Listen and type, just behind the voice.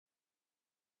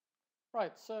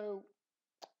Right, so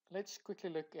let's quickly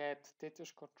look at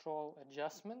debtors control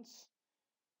adjustments.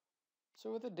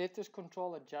 So with the debtors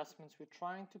control adjustments, we're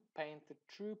trying to paint the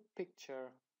true picture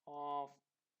of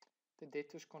the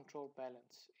debtors control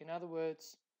balance. In other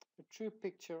words, the true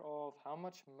picture of how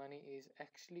much money is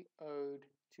actually owed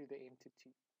to the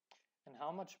entity and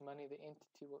how much money the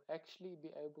entity will actually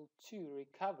be able to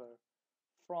recover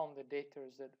from the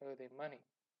debtors that owe their money.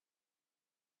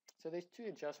 So there's two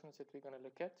adjustments that we're going to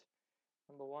look at.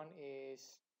 Number one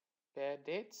is bad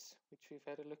debts, which we've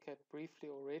had a look at briefly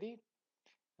already.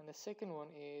 And the second one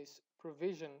is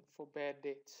provision for bad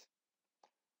debts.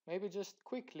 Maybe just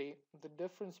quickly, the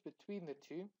difference between the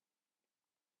two.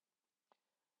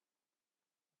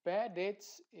 Bad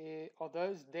debts are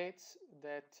those debts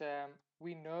that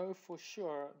we know for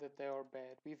sure that they are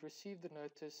bad. We've received the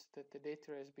notice that the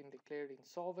debtor has been declared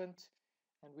insolvent,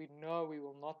 and we know we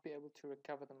will not be able to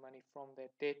recover the money from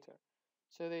that debtor.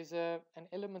 So there's an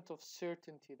element of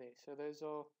certainty there. So those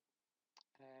are,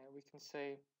 we can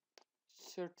say,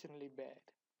 certainly bad.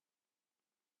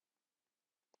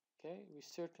 Okay, we're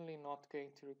certainly not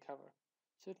going to recover.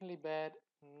 Certainly bad,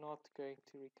 not going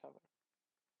to recover.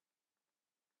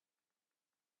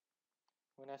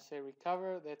 When I say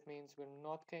recover, that means we're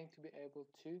not going to be able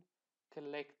to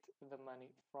collect the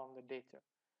money from the debtor.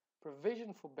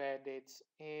 Provision for bad debts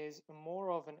is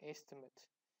more of an estimate.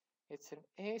 It's an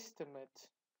estimate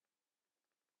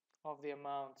of the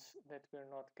amounts that we're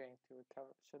not going to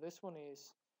recover. So this one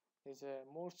is there's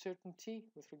a more certainty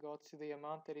with regards to the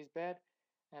amount that is bad,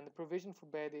 and the provision for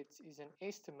bad debts is an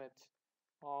estimate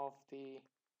of the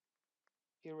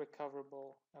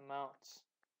irrecoverable amounts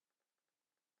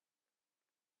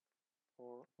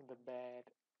or the bad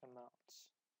amounts.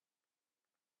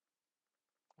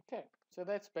 Okay, so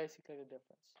that's basically the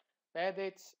difference. Bad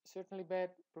debts, certainly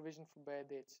bad. Provision for bad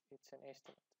debts, it's an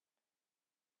estimate.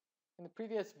 In the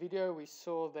previous video, we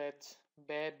saw that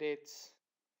bad debts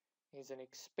is an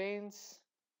expense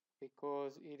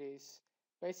because it is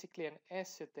basically an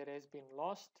asset that has been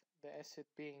lost, the asset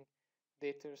being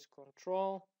debtor's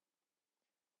control.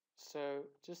 So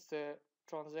just the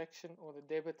transaction or the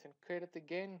debit and credit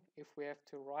again, if we have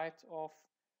to write off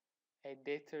a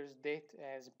debtor's debt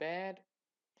as bad,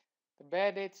 the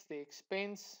bad debts, the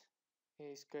expense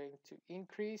is going to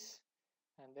increase,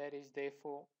 and that is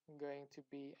therefore going to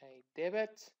be a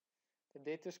debit. The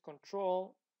debtor's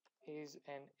control is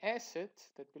an asset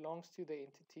that belongs to the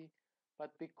entity,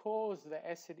 but because the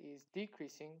asset is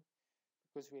decreasing,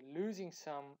 because we're losing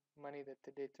some money that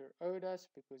the debtor owed us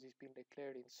because he's been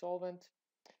declared insolvent,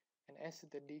 an asset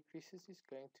that decreases is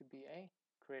going to be a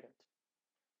credit.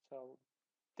 So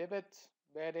debit,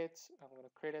 bad debts, I'm going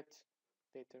to credit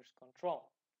debtor's control.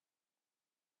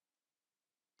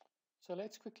 So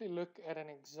let's quickly look at an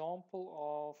example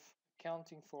of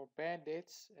accounting for bad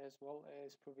debts as well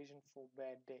as provision for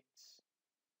bad debts.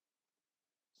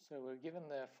 So we're given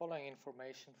the following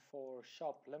information for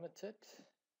Shop Limited,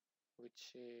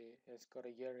 which has got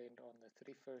a year end on the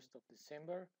 31st of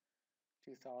December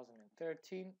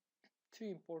 2013. Two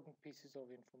important pieces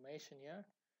of information here.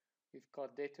 We've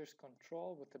got debtors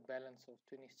control with a balance of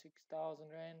 26,000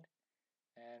 Rand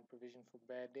and provision for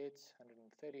bad debts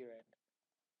 130 Rand.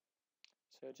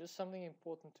 So just something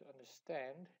important to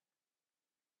understand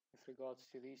with regards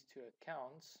to these two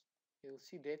accounts. You'll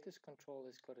see debtors control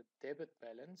has got a debit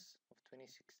balance of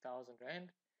 26,000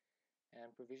 Rand and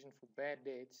provision for bad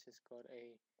debts has got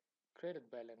a credit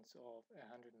balance of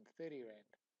 130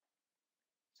 Rand.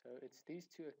 So it's these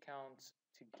two accounts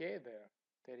together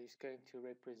that is going to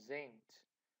represent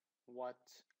what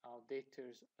our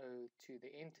debtors owe to the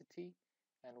entity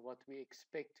and what we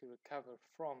expect to recover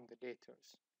from the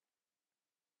debtors.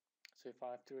 So if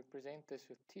I have to represent this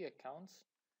with T accounts,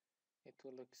 it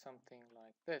will look something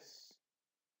like this.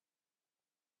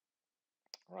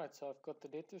 Alright, so I've got the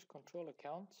debtors control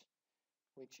account,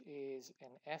 which is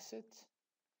an asset,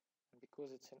 and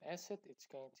because it's an asset, it's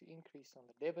going to increase on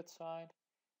the debit side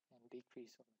and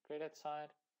decrease on the credit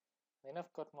side. Then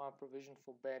I've got my provision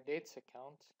for bad debts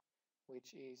account,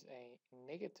 which is a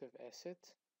negative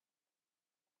asset,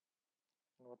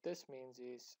 and what this means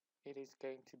is it is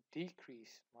going to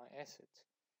decrease my asset.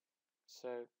 So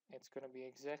it's going to be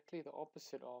exactly the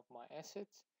opposite of my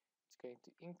assets. It's going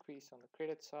to increase on the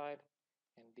credit side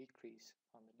and decrease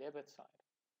on the debit side.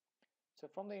 So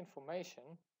from the information,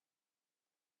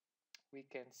 we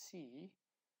can see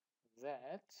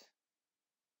that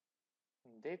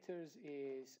debtors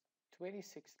is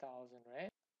 26,000 Rand.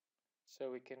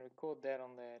 So we can record that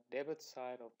on the debit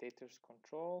side of debtors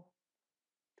control.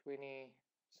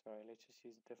 Let's just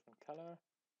use a different color.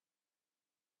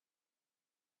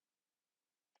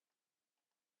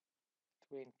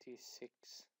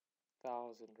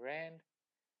 26,000 Rand,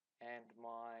 and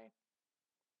my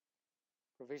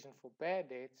provision for bad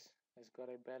debts has got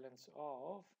a balance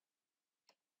of,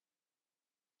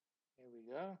 here we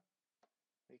go,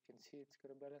 we can see it's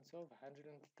got a balance of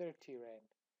 130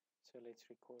 Rand. So let's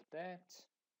record that,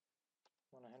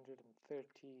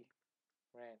 130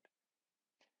 Rand.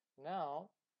 Now,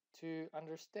 to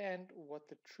understand what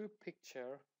the true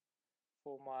picture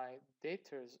for my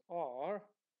debtors are,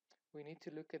 we need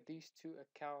to look at these two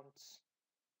accounts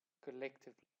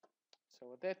collectively. So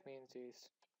what that means is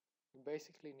we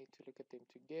basically need to look at them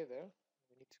together.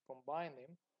 We need to combine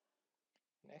them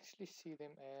and actually see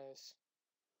them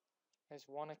as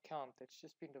one account that's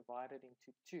just been divided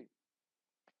into two.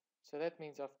 So that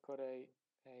means I've got a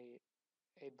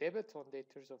debit on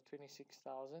debtors of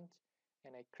 26,000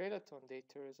 and a credit on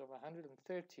debtors of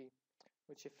 130,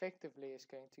 which effectively is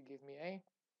going to give me a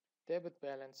debit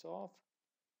balance of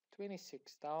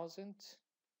 26,000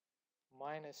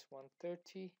 minus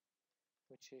 130,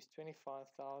 which is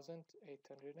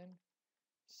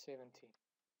 25,870.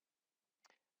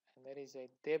 And that is a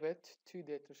debit to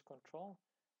debtors control,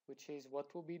 which is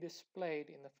what will be displayed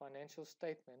in the financial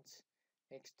statements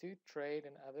next to trade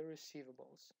and other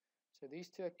receivables. So these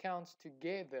two accounts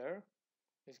together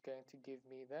is going to give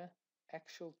me the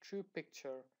actual true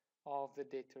picture of the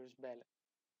debtor's balance.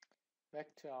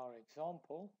 Back to our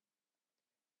example,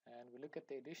 and we look at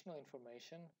the additional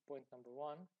information. Point number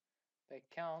 1, the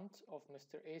account of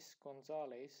Mr. S.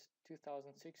 Gonzalez,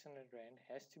 2,600 Rand,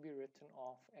 has to be written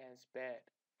off as bad.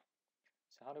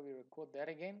 So how do we record that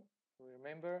again? We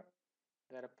remember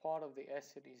that a part of the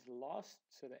asset is lost,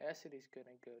 so the asset is going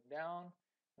to go down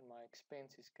and my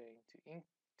expense is going to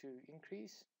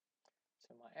increase.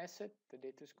 So my asset, the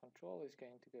debtors control, is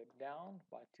going to go down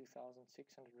by 2,600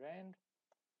 Rand,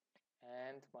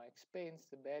 and my expense,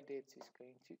 the bad debts, is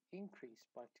going to increase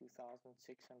by 2,600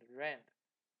 Rand.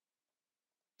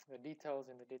 The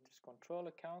details in the debtors control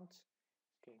account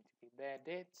is going to be bad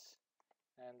debts,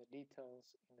 and the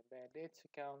details in the bad debts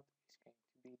account is going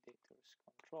to be debtors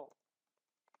control.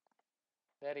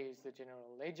 That is the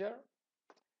general ledger.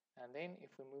 And then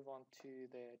if we move on to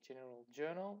the general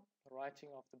journal,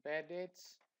 writing of the bad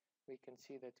debts, we can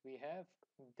see that we have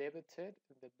debited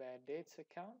the bad debts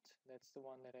account. That's the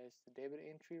one that has the debit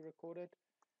entry recorded.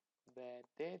 Bad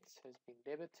debts has been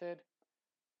debited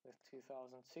with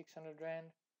 2,600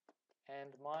 Rand.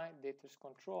 And my debtors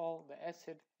control, the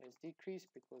asset has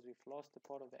decreased because we've lost a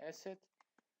part of the asset.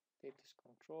 Debtors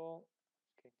control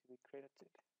is going to be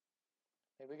credited.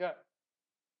 There we go.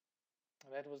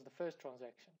 That was the first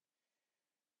transaction.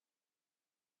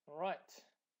 All right.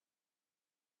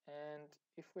 And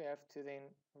if we have to then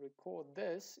record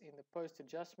this in the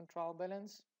post-adjustment trial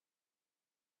balance,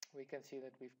 we can see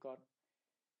that we've got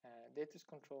debtors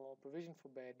control, provision for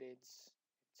bad debts,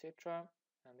 etc.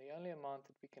 And the only amount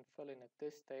that we can fill in at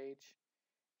this stage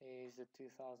is the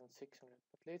 2,600.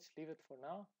 But let's leave it for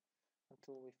now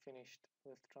until we've finished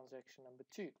with transaction number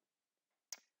 2,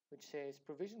 which says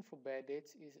provision for bad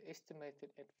debts is estimated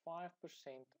at 5%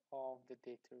 of the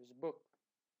debtor's book.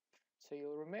 So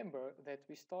you'll remember that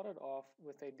we started off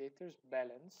with a debtor's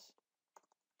balance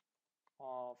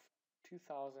of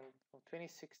 26,000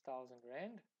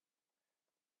 Rand.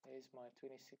 There's my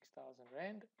 26,000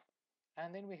 Rand.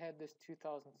 And then we had this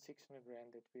 2,600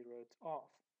 Rand that we wrote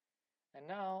off. And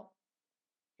now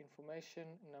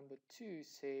information number 2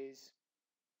 says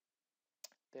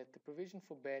that the provision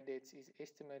for bad debts is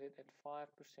estimated at 5%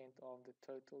 of the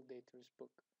total debtor's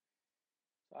book.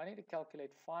 So I need to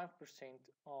calculate 5%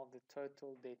 of the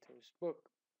total debtor's book.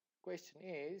 Question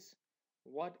is,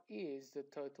 what is the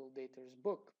total debtor's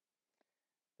book?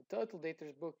 The total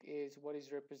debtor's book is what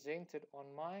is represented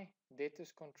on my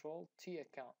debtors control T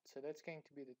account. So that's going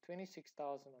to be the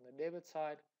 26,000 on the debit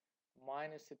side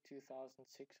minus the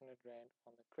 2,600 Rand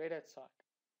on the credit side.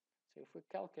 So if we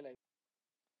calculate,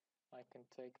 I can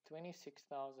take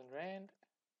 26,000 Rand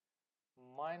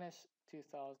minus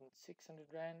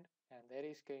 2,600 Rand, and that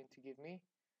is going to give me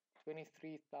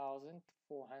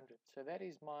 23,400. So that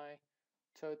is my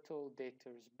total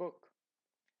debtors book.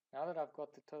 Now that I've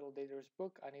got the total debtors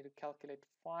book, I need to calculate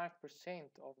 5%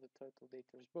 of the total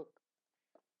debtors book.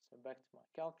 So back to my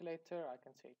calculator, I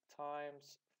can say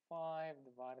times 5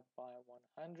 divided by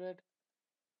 100,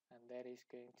 and that is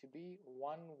going to be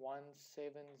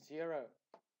 1170.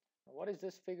 Now what is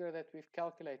this figure that we've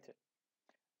calculated?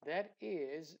 That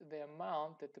is the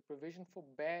amount that the provision for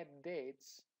bad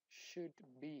debts should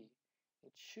be.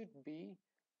 It should be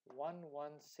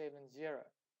 1170.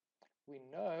 We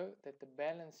know that the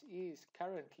balance is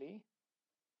currently,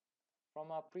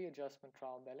 from our pre-adjustment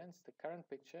trial balance, the current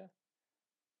picture,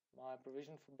 my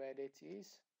provision for bad debts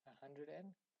is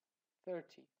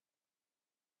 130.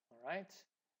 All right,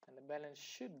 and the balance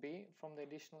should be, from the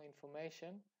additional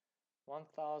information,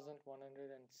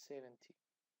 1,170.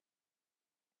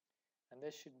 And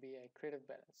this should be a credit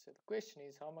balance. So the question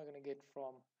is, how am I going to get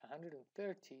from 130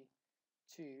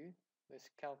 to this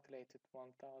calculated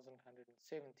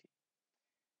 1,170?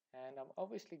 And I'm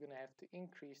obviously going to have to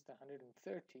increase the 130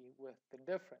 with the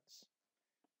difference.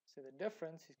 So the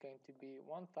difference is going to be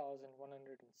 1,170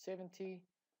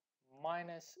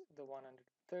 minus the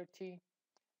 130,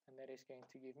 and that is going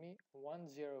to give me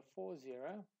 1040,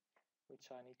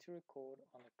 which I need to record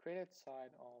on the credit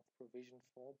side of provision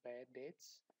for bad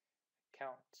debts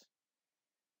account.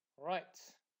 Right,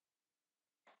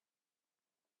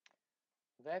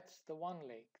 that's the one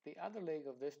leg. The other leg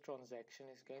of this transaction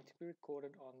is going to be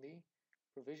recorded on the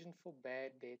provision for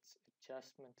bad debts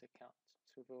adjustment account.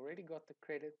 So we've already got the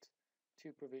credit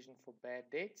to provision for bad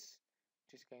debts,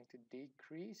 which is going to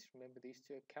decrease. Remember, these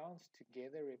two accounts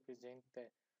together represent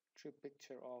the true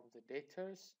picture of the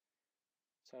debtors.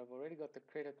 So I've already got the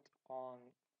credit on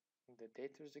the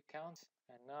debtors account,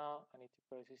 and now I need to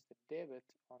process the debit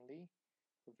on the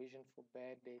provision for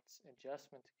bad debts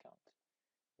adjustment account.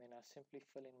 Then I simply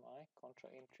fill in my contra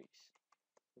entries.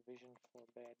 Provision for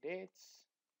bad debts,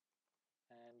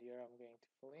 and here I'm going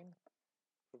to fill in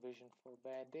provision for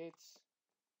bad debts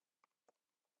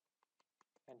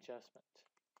adjustment.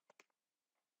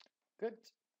 Good.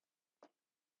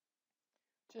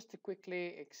 Just to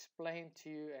quickly explain to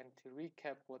you and to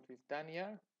recap what we've done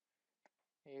here,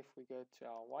 if we go to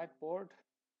our whiteboard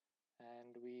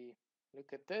and we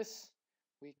look at this,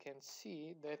 we can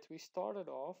see that we started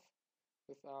off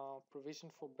with our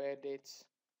provision for bad debts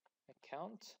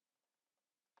account,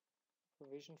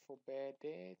 provision for bad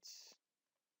debts,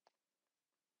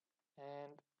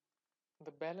 and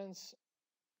the balance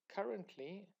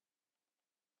currently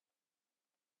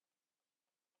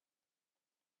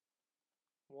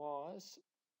was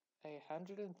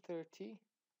 130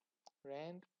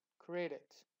 Rand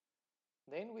credit.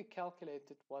 Then we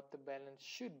calculated what the balance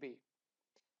should be,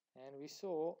 and we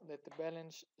saw that the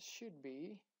balance should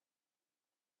be,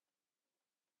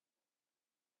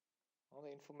 well,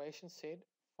 the information said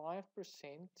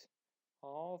 5%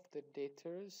 of the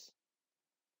debtor's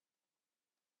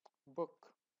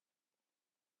book,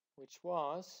 which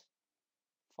was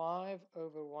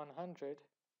 5/100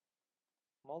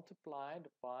 multiplied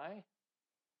by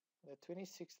the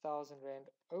 26,000 Rand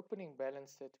opening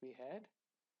balance that we had.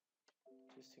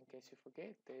 Just in case you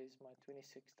forget, there's my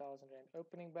 26,000 Rand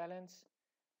opening balance,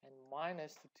 and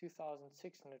minus the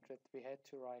 2,600 that we had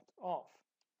to write off.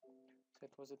 So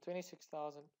it was a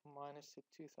 26,000 minus the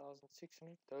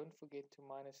 2,600. Don't forget to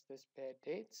minus this bad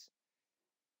debts.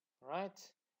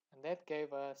 Right, and that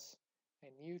gave us a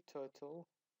new total,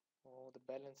 or the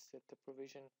balance that the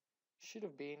provision should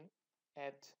have been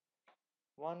at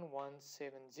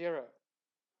 1170.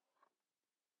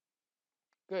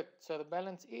 Good, so the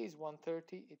balance is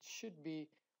 130. It should be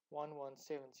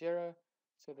 1170.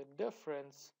 So the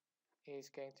difference is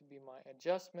going to be my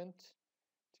adjustment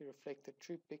to reflect the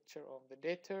true picture of the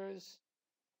debtors,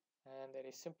 and that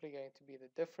is simply going to be the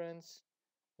difference,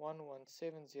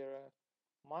 1170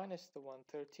 minus the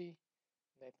 130.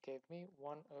 That gave me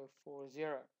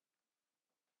 1040.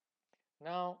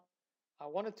 Now I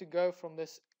wanted to go from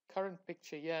this current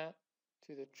picture here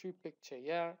to the true picture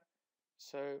here,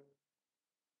 so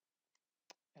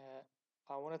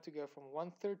I wanted to go from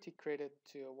 130 credit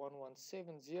to a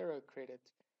 1170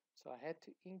 credit, so I had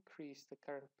to increase the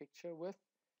current picture with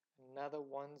another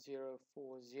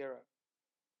 1040.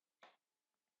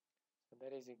 So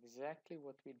that is exactly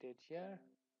what we did here.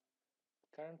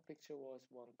 The current picture was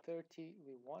 130.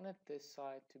 We wanted this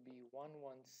side to be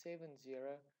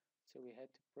 1170, so we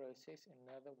had to process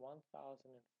another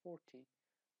 1040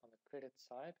 on the credit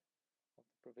side of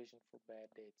the provision for bad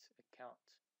debts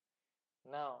account.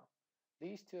 Now,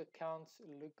 these two accounts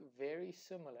look very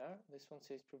similar. This one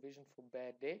says provision for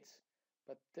bad debts,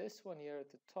 but this one here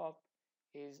at the top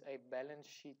is a balance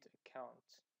sheet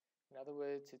account. In other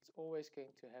words, it's always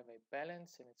going to have a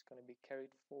balance, and it's going to be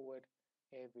carried forward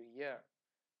every year.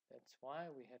 That's why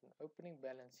we had an opening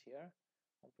balance here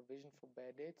on provision for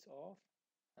bad debts of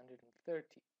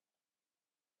 130.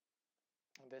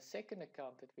 The second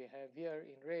account that we have here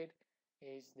in red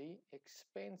is the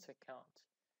expense account.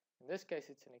 In this case,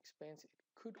 it's an expense. It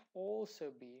could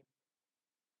also be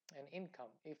an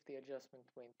income if the adjustment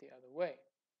went the other way.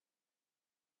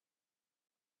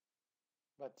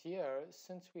 But here,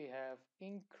 since we have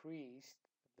increased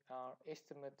our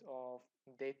estimate of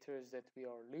debtors that we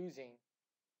are losing,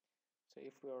 so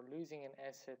if we are losing an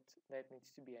asset, that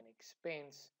needs to be an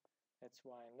expense, That's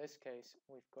why in this case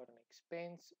we've got an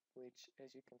expense which,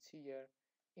 as you can see here,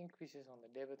 increases on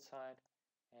the debit side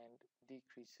and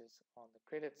decreases on the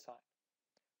credit side.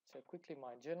 So quickly,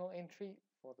 my journal entry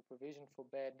for the provision for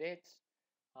bad debts,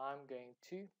 I'm going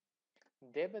to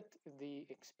debit the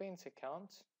expense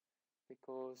account,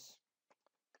 because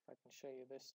if I can show you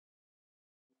this,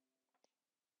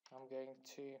 I'm going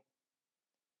to,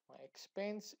 my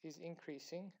expense is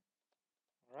increasing,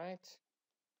 right?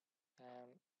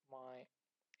 My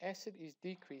asset is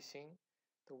decreasing.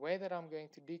 The way that I'm going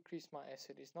to decrease my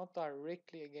asset is not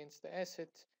directly against the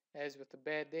asset as with the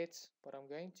bad debts, but I'm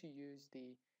going to use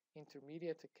the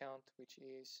intermediate account, which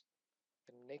is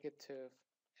the negative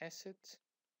asset,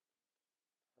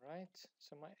 right?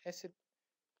 So my asset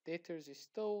debtors is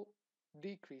still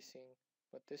decreasing,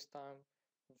 but this time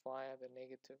via the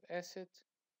negative asset,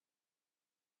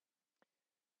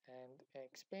 and an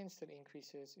expense that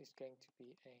increases is going to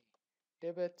be a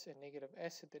debit. A negative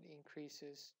asset that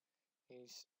increases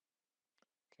is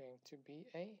going to be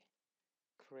a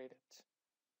credit.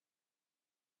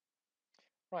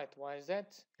 Right, why is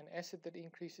that? An asset that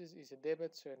increases is a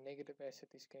debit, so a negative asset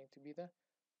is going to be the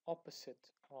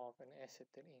opposite of an asset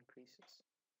that increases.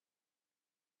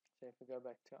 So if we go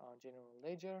back to our general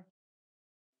ledger,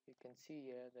 you can see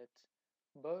here that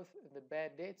both the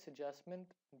bad debts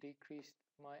adjustment decreased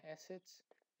my assets,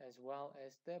 as well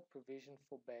as the provision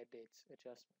for bad debts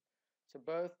adjustment. So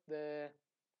both the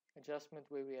adjustment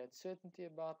where we had certainty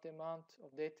about the amount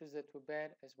of debtors that were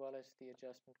bad, as well as the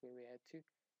adjustment where we had to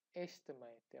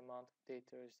estimate the amount of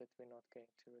debtors that we're not going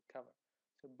to recover.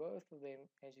 So both of them,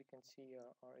 as you can see,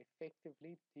 are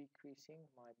effectively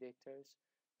decreasing my debtors.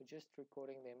 We're just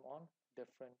recording them on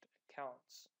different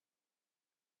accounts.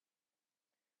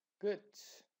 Good.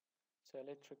 So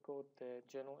let's record the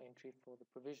journal entry for the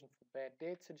provision for bad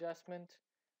debts adjustment.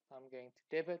 I'm going to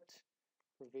debit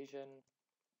provision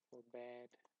for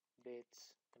bad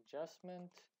debts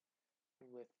adjustment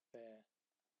with the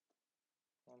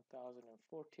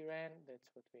 1040 Rand. That's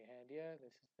what we had here.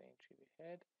 This is the entry we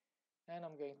had. And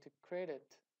I'm going to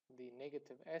credit the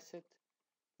negative asset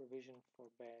provision for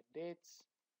bad debts,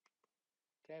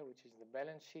 okay, which is the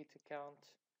balance sheet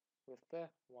account, with the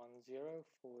 1040.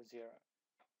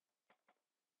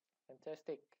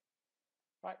 Fantastic.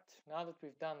 Right, now that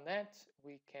we've done that,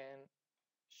 we can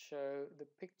show the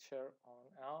picture on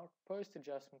our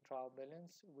post-adjustment trial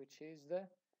balance, which is the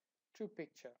true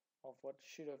picture of what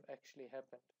should have actually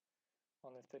happened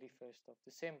on the 31st of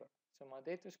December. So my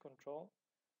debtors control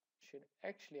should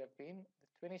actually have been the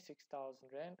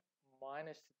 26,000 Rand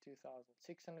minus the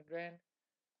 2,600 Rand.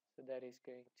 So that is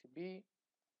going to be,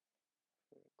 if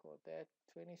we record that,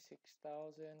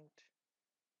 26,000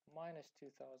 minus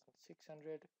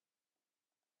 2,600, and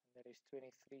that is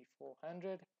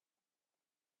 23,400.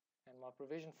 And my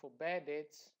provision for bad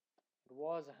debts, it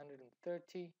was 130,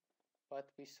 but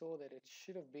we saw that it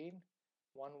should have been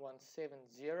 1170.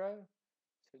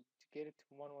 So to get it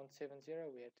to 1170,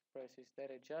 we had to process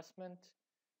that adjustment.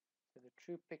 So the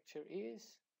true picture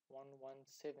is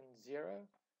 1170.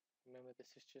 Remember,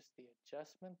 this is just the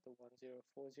adjustment. The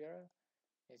 1040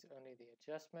 is only the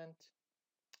adjustment.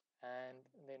 And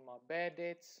then my bad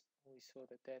debts, we saw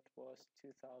that that was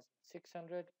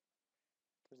 2,600.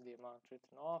 Was the amount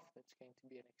written off. That's going to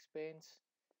be an expense.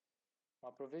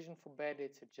 My provision for bad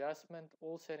debts adjustment,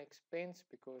 also an expense,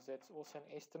 because that's also an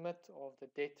estimate of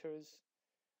the debtors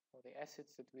or the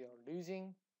assets that we are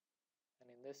losing.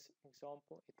 And in this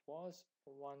example, it was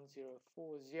 1040.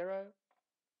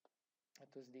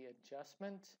 That was the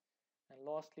adjustment. And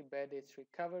lastly, bad debts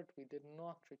recovered. We did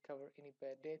not recover any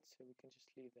bad debts, so we can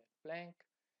just leave that blank.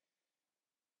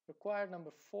 Required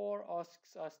number 4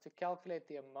 asks us to calculate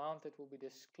the amount that will be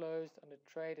disclosed under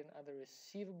trade and other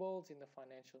receivables in the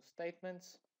financial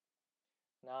statements.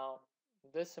 Now,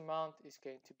 this amount is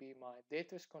going to be my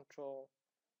debtors control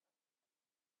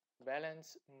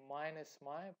balance minus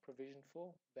my provision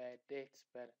for bad debts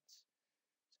balance.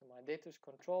 So my debtors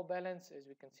control balance, as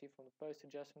we can see from the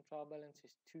post-adjustment trial balance,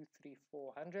 is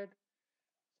 23,400.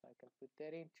 So I can put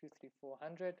that in,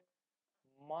 23,400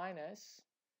 minus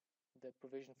the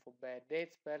provision for bad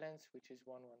debts balance, which is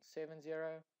 1170.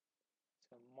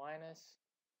 So minus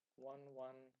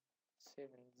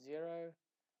 1170,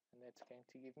 and that's going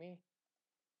to give me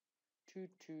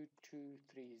 22230,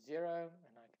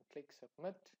 and I can click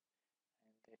submit,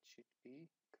 and that should be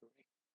correct.